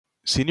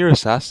Senior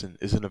Assassin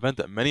is an event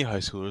that many high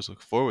schoolers look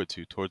forward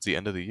to towards the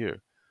end of the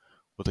year.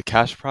 With a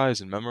cash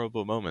prize and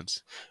memorable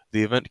moments,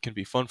 the event can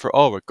be fun for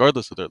all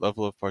regardless of their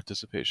level of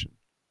participation.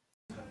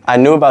 I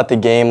knew about the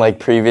game like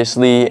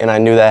previously, and I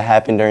knew that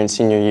happened during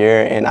senior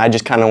year, and I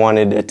just kind of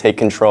wanted to take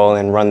control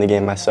and run the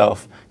game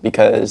myself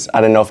because I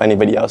didn't know if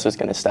anybody else was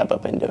going to step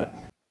up and do it.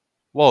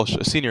 Walsh,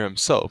 a senior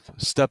himself,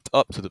 stepped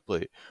up to the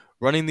plate,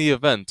 running the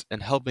event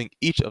and helping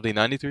each of the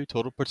 93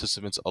 total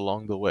participants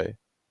along the way.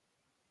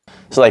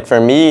 So like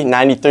for me,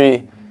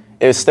 93,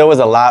 still was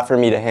a lot for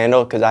me to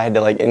handle because I had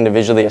to like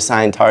individually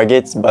assign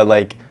targets, but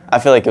like I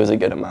feel like it was a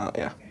good amount,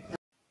 yeah.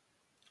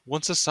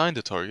 Once assigned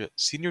a target,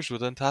 seniors were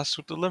then tasked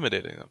with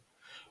eliminating them,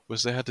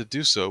 which they had to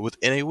do so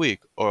within a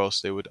week or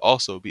else they would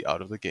also be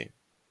out of the game.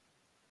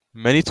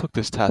 Many took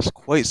this task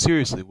quite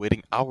seriously,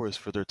 waiting hours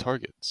for their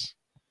targets.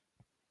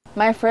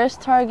 My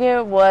first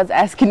target was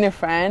asking a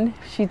friend.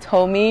 She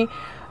told me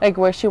like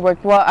where she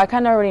worked. Well, I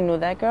kind of already knew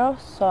that girl,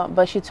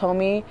 but she told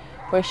me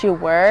where she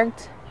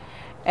worked,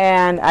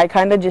 and I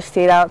kind of just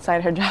stayed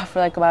outside her job for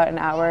like about an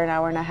hour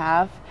and a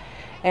half,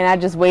 and I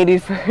just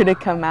waited for her to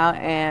come out,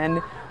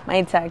 and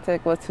my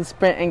tactic was to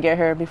sprint and get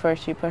her before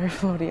she put her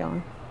floaty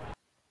on.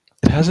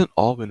 It hasn't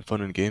all been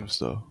fun and games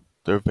though.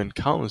 There have been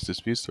countless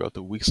disputes throughout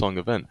the weeks-long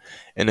event,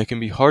 and it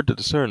can be hard to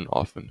discern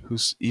often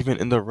who's even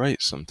in the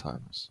right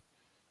sometimes.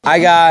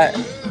 I got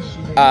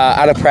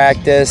out of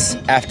practice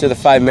after the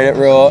 5-minute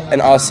rule,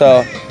 and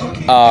also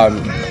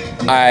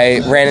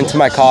I ran into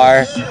my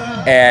car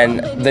and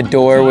the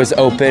door was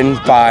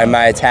opened by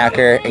my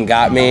attacker and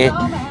got me,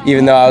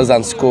 even though I was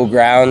on school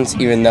grounds,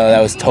 even though that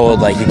was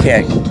told like you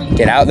can't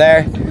get out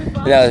there,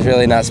 and that was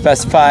really not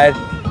specified,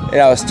 and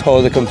I was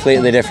told a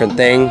completely different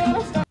thing.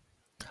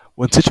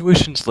 When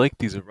situations like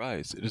these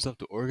arise, it is up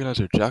to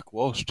organizer Jack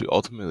Walsh to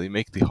ultimately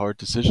make the hard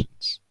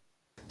decisions.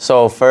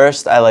 So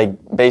first, I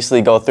like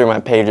basically go through my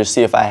pages,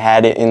 see if I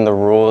had it in the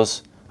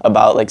rules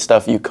about like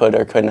stuff you could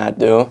or could not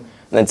do. And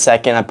then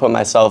second, I put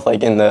myself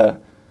like in the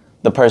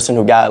person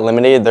who got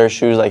eliminated, their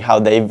shoes, like how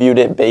they viewed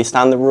it based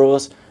on the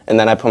rules. And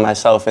then I put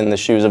myself in the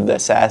shoes of the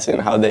assassin,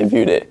 how they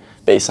viewed it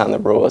based on the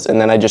rules.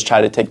 And then I just try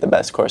to take the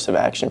best course of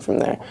action from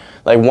there.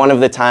 Like one of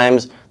the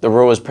times, the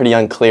rule was pretty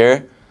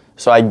unclear.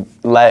 So I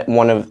let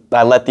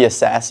the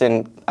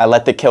assassin, I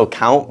let the kill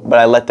count, but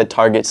I let the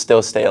target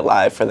still stay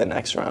alive for the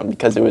next round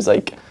because it was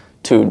like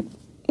too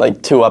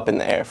up in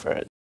the air for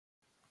it.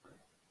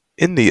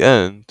 In the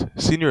end,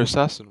 Senior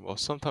Assassin, while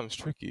sometimes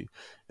tricky,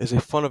 is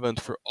a fun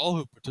event for all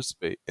who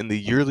participate in the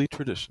yearly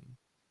tradition.